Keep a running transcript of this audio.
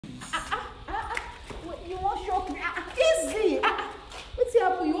You won't shock me. Easy. What's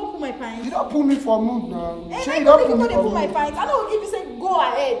happen? You won't pull my pants. You don't pull me for mood now. Hey, you don't pull my pants. I don't give you say go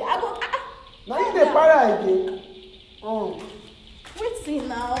ahead. I go. Now you the para again. Oh. Wait see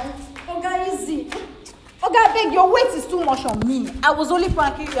now. Oga easy. Oga beg, your weight is too much on me. I was only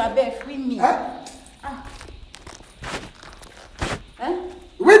pranking you. I beg, free me.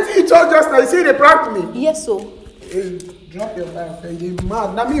 Wait till you talk just now. You say they prank me. Yes, so. Hey, drop your life. You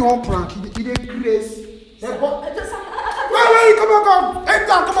mad. Now me won't prank. You dey craze. Wait, come on. Enter,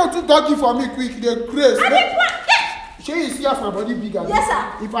 come on to doggy for me quick. You dey craze. I dey prank. Shey you see as my body bigger. Yes,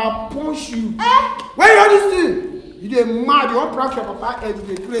 sir. If I punch you. Where you this thing? You dey mad. You want prank your papa head. You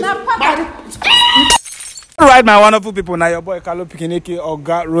dey craze. Alright, my wonderful people, now your boy Carlo Pikineke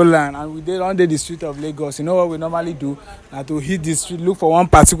Oga Roland, and we did on the street of Lagos. You know what we normally do? Now to hit the street, look for one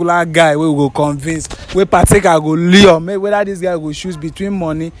particular guy where we go convince, where Parteker go lure, whether this guy go choose between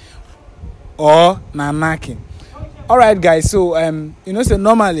money or nanaki. Alright, guys, so you know, so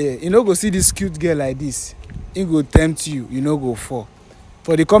normally you know go see this cute girl like this, it go tempt you, you know go fall.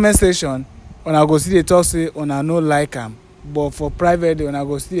 For the comment section, when I go see the talk say, when I no like him. But for private, when I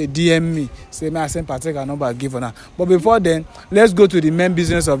go still DM me, say me I send Parteker number give her. But before then, let's go to the main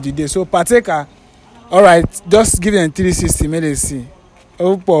business of the day. So Parteker, all right, just give them 360, may they see.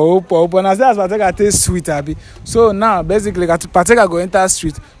 Opo. And as Parteker taste sweet, abi. So now basically, Parteker go enter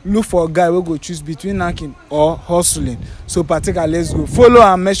street, look for a guy who go choose between knocking or hustling. So Parteker, let's go. Follow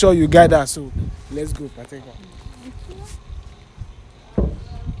and make sure you guide us. So let's go, Parteker.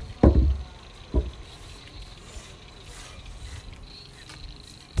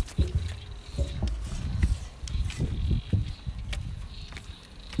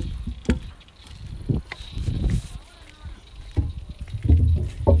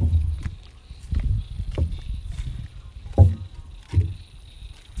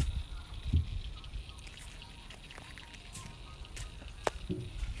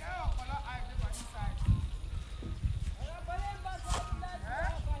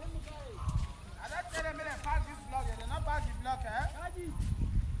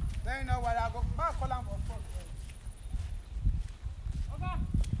 You know what I go back call am for phone.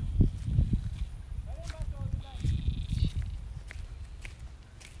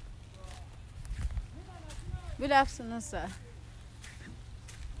 Good afternoon, sir.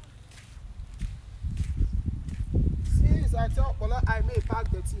 Since I tell Ola I may pack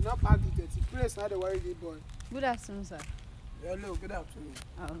the tea, not pack the dirty. Please not the worry the boy. Good afternoon, sir. Hello, good afternoon.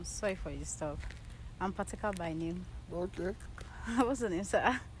 I'm sorry for your stuff. I'm Parteker by name. Okay. What's the name,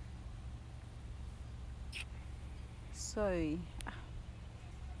 sir? Sorry.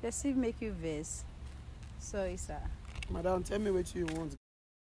 Perceive make you vex. Sorry, sir. Madam, tell me what you want.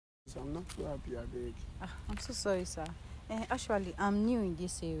 So I'm not too happy, I beg. I'm so sorry, sir. Actually, I'm new in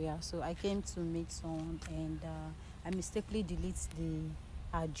this area, so I came to meet someone and I mistakenly delete the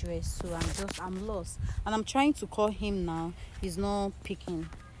address. So I'm lost. And I'm trying to call him now. He's not picking.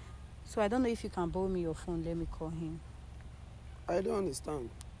 So I don't know if you can borrow me your phone. Let me call him. I don't understand.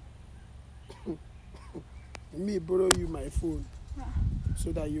 Me borrow you my phone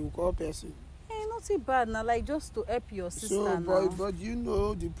so that you call person. Not too bad now, like just to help your sister. So, but you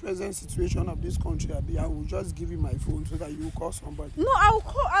know the present situation of this country, I will just give you my phone so that you will call somebody. No, I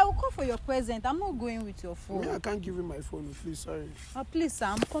will call for your present. I'm not going with your phone. I can't give you my phone, please, sorry. Please, sir,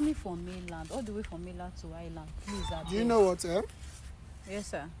 I'm coming from mainland, all the way from mainland to island. Please, do you know what, Yes,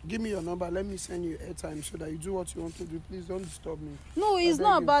 sir. Give me your number. Let me send you airtime so that you do what you want to do. Please don't disturb me. No, it's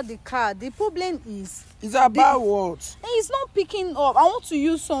not about the car. The problem is... It's about what? It's not picking up. I want to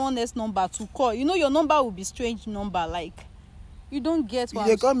use someone else's number to call. You know, your number will be strange number. Like, you don't get what...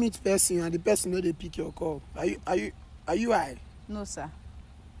 They come meet person and the person know they pick your call. Are you high? No, sir.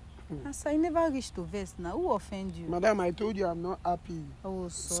 As I never reached to vex now. Who offend you? Madam, I told you I'm not happy. Oh,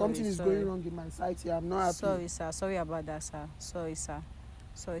 sorry. Something is going wrong in my site here. I'm not happy. Sorry, sir. Sorry about that, sir. Sorry, sir.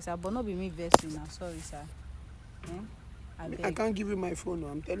 But not be me vexing now. Sorry, sir. I can't give you my phone.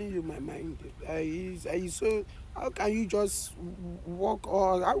 I'm telling you my mind. So how can you just walk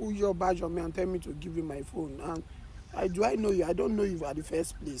or how will you badge on me and tell me to give you my phone? And do I know you? I don't know you at the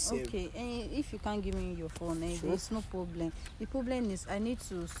first place. Okay, if you can't give me your phone, there's no problem. The problem is I need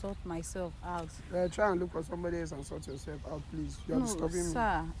to sort myself out. Try and look for somebody else and sort yourself out, please. You're disturbing me.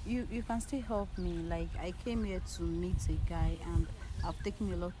 Sir, you can still help me. Like, I came here to meet a guy and I've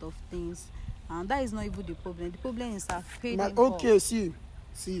taken a lot of things. And that is not even the problem. The problem is I've paid him okay, see.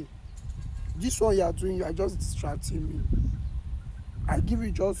 This one you are doing, you are just distracting me. I give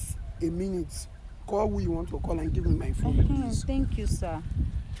you just a minute. Call who you want to call and give me my phone, please. Thank you, sir.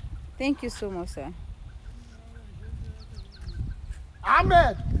 Thank you so much, sir.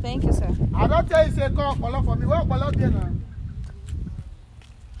 Ahmed. Thank you, sir. I don't tell you say call for me. What call there now?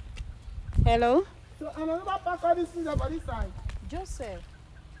 Hello? So I'm never pack all these things over this side. Joseph.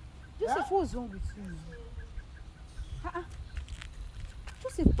 Yeah? What's wrong with you?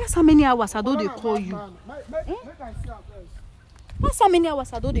 Joseph, that's how many hours I don't they call you. Make I see her first. That's how many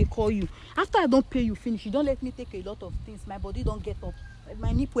hours I don't they call you. After I don't pay you finish, you don't let me take a lot of things. My body don't get up.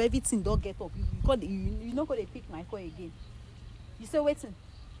 My nipple, everything don't get up. You not gonna pick my call again. You say waiting.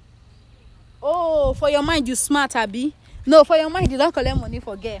 Oh, for your mind you smart, Abby. No, for your mind you don't collect money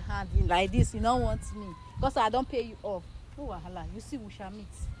for get hand like this. You don't want me because I don't pay you off. Oh, wahala. You see, we shall meet.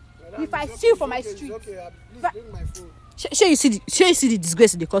 Madam, If I steal from my street, okay. Please bring my phone. Sure you see the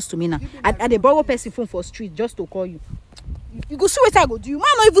disgrace they cost to me now. I dey borrow person phone for street just to call you. You go see what I go do. Man,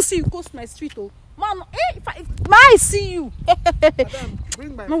 not even see you close my street. Oh, man, if I see you. Madam,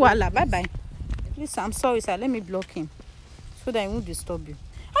 bring my No phone. wahala. Bye bye. Please, I'm sorry, sir. Let me block him so that I won't disturb you.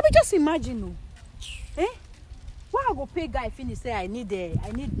 I mean, just imagine, oh, why I go pay guy finish say I need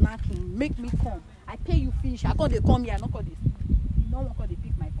knacking, make me come. I pay you finish. I call they come here. I not call this. No one call they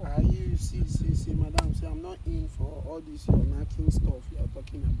pick my call. You see, madam, see, I'm not in for all this your knacking stuff you are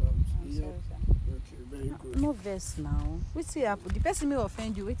talking about. I'm sorry, sir. Okay, very good. No verse now. Wait till happen. The person may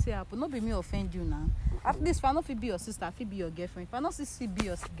offend you. Wait till happen. Not be me offend you now. At least if I not fit be your sister, I fit be your girlfriend. If I not see be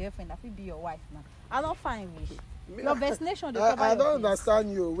your girlfriend, I fit be your wife now. I not fine with it. Your vaccination. I don't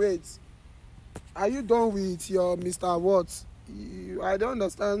understand you. Wait, are you done with your Mr. What? I don't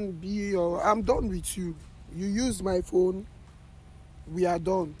understand. I'm done with you. You use my phone. We are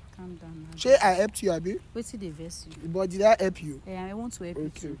done. Calm down now. Shay, I helped you, Abi. Wait till they verse you. But did I help you? Yeah, I want to help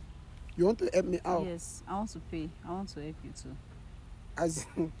you too. You want to help me out? Yes, I want to pay. I want to help you too. As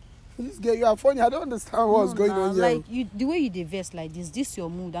this girl, you are funny. I don't understand what's going on here. Like you, the way you divest like this your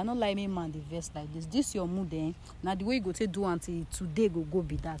mood. I don't like me man divest like this. This your mood then. Now the way you go to do until today go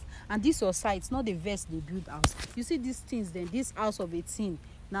be that. And this your side, it's not the vest they build house. You see these things then, this house of 18,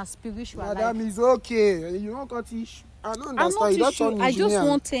 now spiritual. Madam, like, is okay. You don't got issue. I don't understand. You don't turn I just engineer.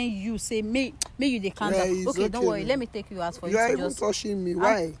 want to tell you, say, may you they calm Yeah, down. it's Okay, don't okay, worry. man. Let me take you out for You you are to even just. touching me.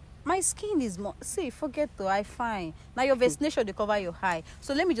 Why? My skin is more. See, forget though. I fine. Now your vaccination they cover your high.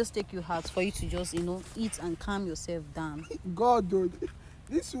 So let me just take you out for you to just eat and calm yourself down. God, dude.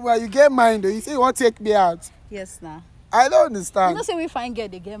 This is where you get mine, though. You say you want to take me out. Yes, now. I don't You understand. know, say we find girl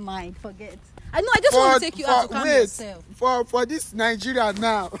they get mind. Forget. I know. I just want to take you out to calm yourself. For this Nigeria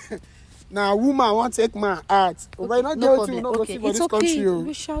now. Now, woman want to take my out. But not no guilty, problem. not Okay, for it's this okay. country. Oh.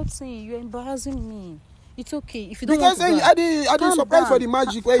 You're shouting. You're embarrassing me. It's okay. If you don't Because want to I didn't surprise for the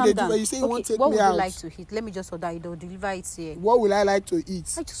magic where calm they do. down. Where you say you want to take what me would out. you like to eat? Let me just order it. They'll deliver it here. What will I like to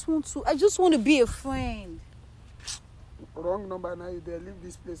eat? I just want to be a friend. Wrong number now. You there. Leave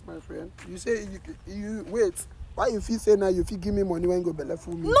this place, my friend. You say you wait. Why you feel say now you feel give me money when you go belle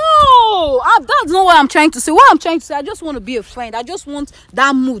for me? No, that's not what I'm trying to say. What I'm trying to say, I just want to be a friend. I just want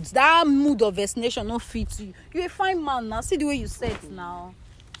that mood of vaccination not fit you. You're a fine man now. See the way you set now.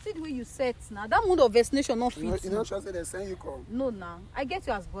 That mood of vaccination not fit You you. know, trust they send you come. No, now I get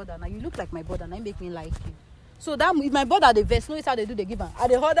you as brother. Now you look like my brother. Now you make me like you. So that if my brother the vest, know how they do the give her. I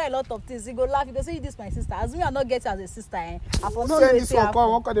they order a lot of things. He go laugh. He go say this my sister. As me I not get you as a sister. I for no Send this one come.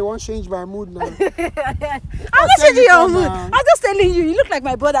 One cause they want change my mood now. I'm not changing your mood. I'm just telling you. You look like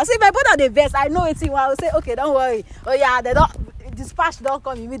my brother. Say my brother the vest. I know it's him. I will say okay, don't worry. Oh yeah, they don't dispatch. Don't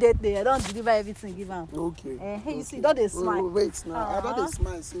come immediately. They don't deliver everything. Give them. Okay. Hey, you see, don't they smile? Wait now. I don't they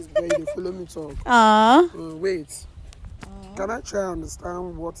smile since boy they follow me talk. Wait. Can I try and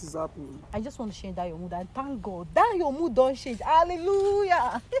understand what is happening? I just want to change that your mood. And thank God that your mood don't change.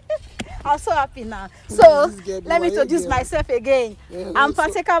 Hallelujah. I'm so happy now. So let me introduce myself again. Yeah, I'm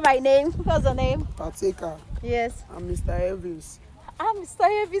Parteker by name. What's the name? Parteker. Yes. I'm Mr. Evans. I'm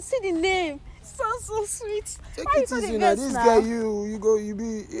Mr. Evans. See the name. Sounds so sweet. Take Why it you so easy the now. best This now?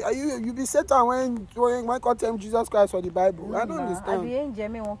 girl, you be Satan when call them Jesus Christ for the Bible. I don't At understand. the end,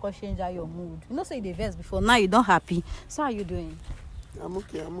 Jeremy won't change your mood. You know, say the verse before. Now you don't happy. So how are you doing? I'm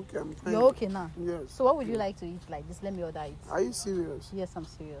okay. I'm fine. You're okay now. Yes. So what would you like to eat like this? Let me order it. Are you serious? Yes, I'm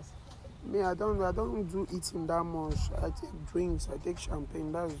serious. Me, I don't do eating that much. I take drinks. I take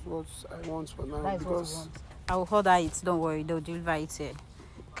champagne. That's what I want for now. That is what because you want. I will order it. Don't worry. They'll deliver it here.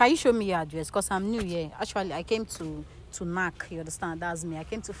 Can you show me your address? Because I'm new here. Actually, I came to knock. You understand? That's me. I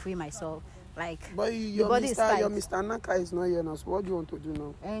came to free myself. Like, but your Mr. Naka is not here now. So what do you want to do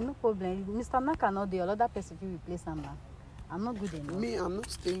now? No problem. Mr. Naka not there. Other person will replace him now. I'm not good enough. Me, I'm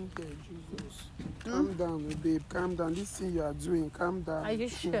not staying here, Jesus. Calm down, babe. Calm down. This thing you are doing, calm down. Are you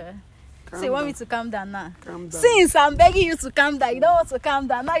sure? So you want me to calm down now? Calm down. Since I'm begging you to calm down, you don't want to calm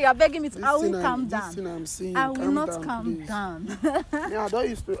down. Now you're begging me to. I will calm down. This thing I'm saying, I will calm not down, calm please. down. Yeah, I don't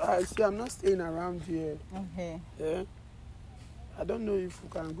used to. I see. I'm not staying around here. Okay. Yeah. I don't know if we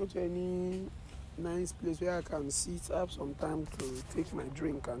can go to any nice place where I can sit, have some time to take my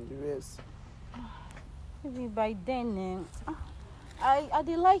drink and the rest. Maybe by then, I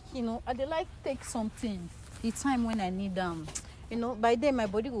dey like, I dey like take something. The time when I need them. By then my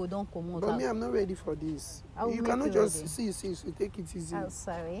body will don't come out. But me, I'm not ready for this. You cannot just see, take it easy. I'm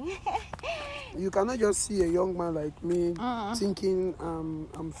sorry. You cannot just see a young man like me thinking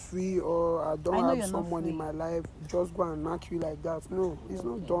I'm free or I don't have someone in my life, just go and knock you like that. No, it's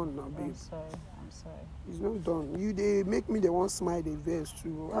not done now, babe. I'm sorry. It's not done. They make me the one smile the verse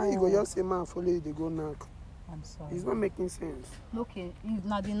too. How you go just say man follow you, they go knock? I'm sorry. It's not making sense. Okay, if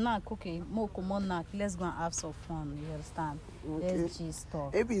not the knack, okay, more come on knack. Let's go and have some fun. You understand? Okay. Let's just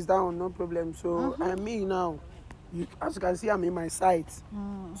talk. If it's down, no problem. So I mean now, as you can see, I'm in my site.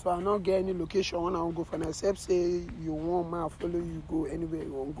 So I not get any location when I want go for. Except say you want me, I follow you go anywhere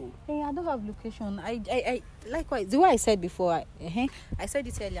you want go. Hey, I don't have location. I likewise. The way I said before, I said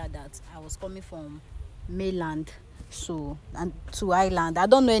it earlier that I was coming from mainland, and to island. I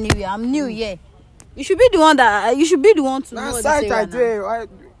don't know anywhere. I'm new here. You should be the one to know this area.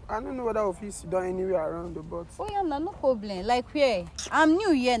 I don't know whether office is done anywhere around the but. Oh yeah, no problem. Like where? I'm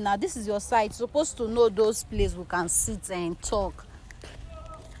new here now. This is your site. You're supposed to know those places we can sit and talk.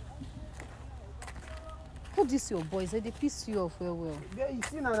 Who this your boys? They piss you off well. Yeah, you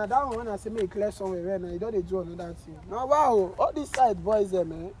see now that one when I say make clear somewhere right now, you don't do another thing. Now wow, all these side boys there,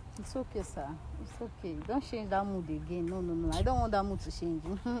 man. It's okay, sir. It's okay. Don't change that mood again. No. I don't want that mood to change.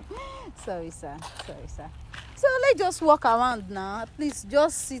 Sorry, sir. So let's just walk around now. Please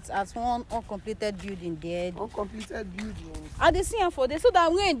just sit at one uncompleted building there. Uncompleted building. I dey see am for there so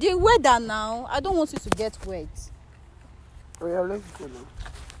that when the weather now, I don't want you to get wet. Oh yeah, let's go now.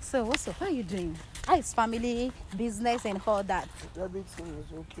 So what's up? How are you doing? How is family, business, and all that? Everything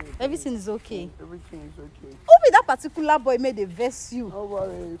is okay. Everything is okay. Everything is okay. Who be that particular boy made a vex you? Don't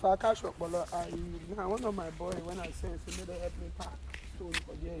worry. If I catch up, one of my boys when I say made they help me pack stone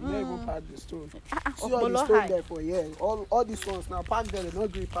for there. You never even pack the stone. See all the stone there for here. All these ones now pack them. They not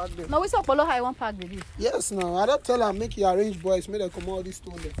agree pack them. No, we saw Polo High one pack baby. Yes, now I don't tell her make you arrange boys. Make them come all these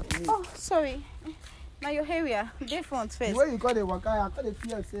stone there for me. Oh, sorry. Now your area, they front first. The way you call the waka, I call the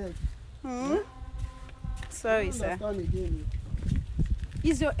PSF. Sorry, sir. Again.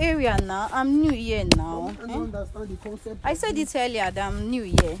 It's your area now. I'm new here now. I don't understand the concept. I said it earlier that I'm new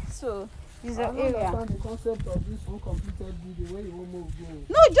here. So it's your area. I don't understand the concept of this uncompleted building where you won't move going.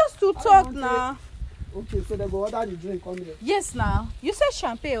 No, just to talk now. Okay, so they go order the drink on there. Yes, now. You said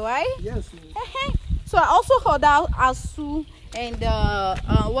champagne, right? Yes. So I also ordered asu and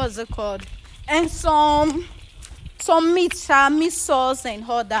what's it called? And some meat sauce and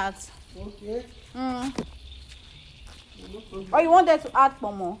all that. Okay. Or you wanted to add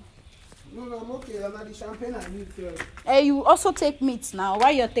pomo? No, I'm okay. I'm not the champagne I need here. You also take meat now.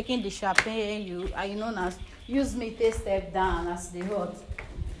 While you're taking the champagne, you known as use meat a step down as the hot.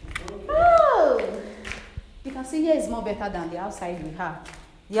 Okay. Oh! You can see here is more better than the outside we have.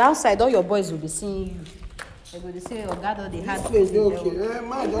 The outside, all your boys will be seeing you. They will say, oh God, they had. This place okay.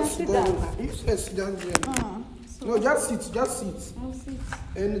 Man, just sit down. You sit down there. No, just sit. I'll sit.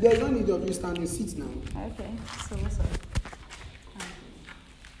 And there's no need of you standing. Sit now. Okay. So what's up?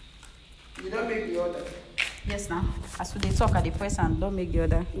 You don't make the order. Yes, now. As we talk at the press and don't make the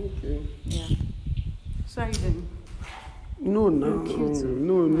order. Okay. Yeah. So how are you doing? No.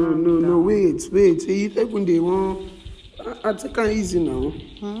 Wait. Even they want. I take it easy now.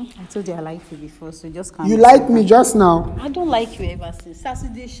 I told you I liked you before, so just calm. You like me just now? I don't like you ever since. As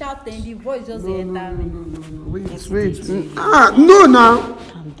they shout and the voice just enter me. No. Wait. No now.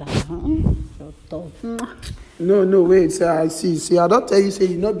 Calm down. Shut up. No, wait. I see. I don't tell you, say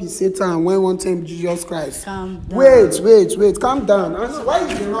you not be Satan when one time Jesus Christ. Calm down. Wait. Calm down. Why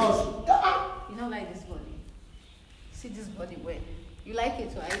is the rush? You don't like this body. See this body where? You like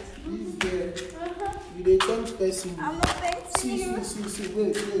it, right? You dey tempt person. I'm not tempting you. See.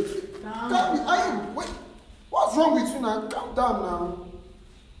 Wait. Wait. What's wrong with you now? Calm down now.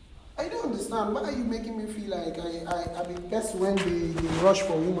 I don't understand. Why are you making me feel like I be best when they rush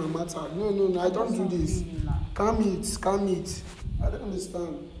for woman matter? No. I don't do this. Calm it. I don't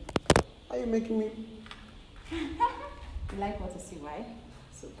understand. Why are you making me? You like what I see, right?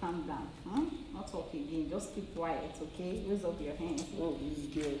 So calm down. Not talk again. Just keep quiet, okay? Raise up your hands. Oh, this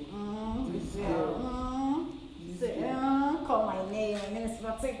girl. Call my name. My name is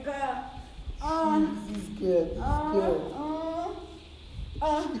Parteker. This girl.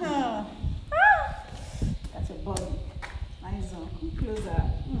 your body. Nice one. Come closer.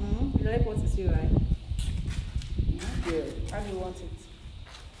 You like what you see, right? Yeah. How do you want it?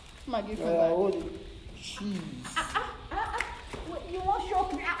 Come on, give me Hold it. Jeez. You want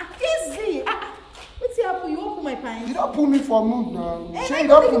shock me? Easy. What's happen? You won't put my pants. You don't put me for mood now. Hey, Sure, I you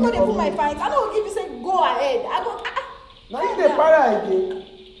don't don't think put me you for put my mood. pants. I don't give you say go ahead. I go. Now you the para again.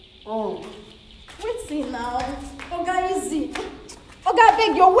 Oh. Wait, see now. Oga, easy. Oga,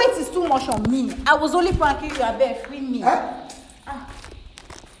 beg, your weight is too much on me. I was only pranking you. I beg, free me.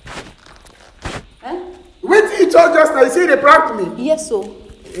 Wait till you talk just now. You say they prank me. Yes, so.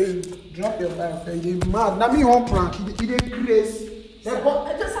 Hey, drop your life. You mad. Now me won't prank. You dey craze. Wait, come on.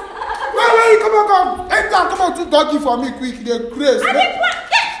 Enter, come on to doggy for me quick. You dey craze. I dey prank.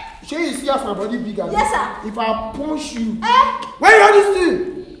 Shey you see as my body bigger. Yes, sir. If I punch you. Where you all this thing?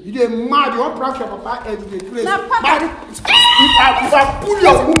 You dey mad. You want prank your papa head. You dey craze. Na prank. If I pull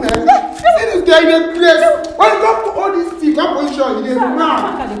your woman, see this guy, you dey craze. When you don't put all these things, one position, you dey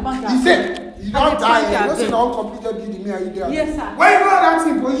mad. He said. You don't die. You don't uncompleted building me. Are you there? Yes, sir. When you know that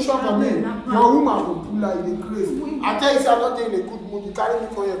thing position for me, your woman will pull out the crazy. I tell you, I'm not in a good mood. You carry me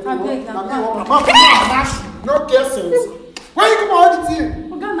for your thing. No guessing. When you come out the thing?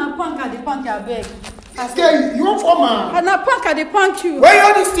 Oga, na prank I dey prank you, abeg. This guy, you want for man? And na prank I dey prank you. Where you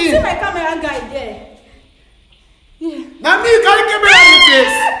all this thing? See my camera guy there. Yeah. Now me, you carry camera in the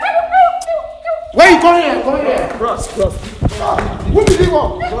face. Where you come here? Come here. Cross. Who be the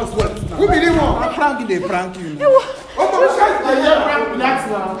one? Who be the one? I'm pranking, they prank you. Which kind of prank be that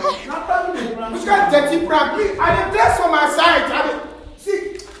now? Which kind of dirty prank? I dey dress for my side.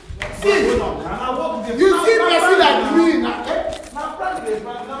 See. You see person like me now. Now prank, they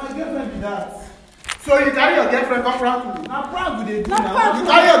prank. Now my girlfriend be that. So you carry your girlfriend come prank me? Now prank, they do Now now. prank. You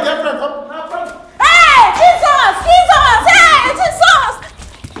carry your girlfriend come? Now prank. Hey, Jesus! Hey, Jesus!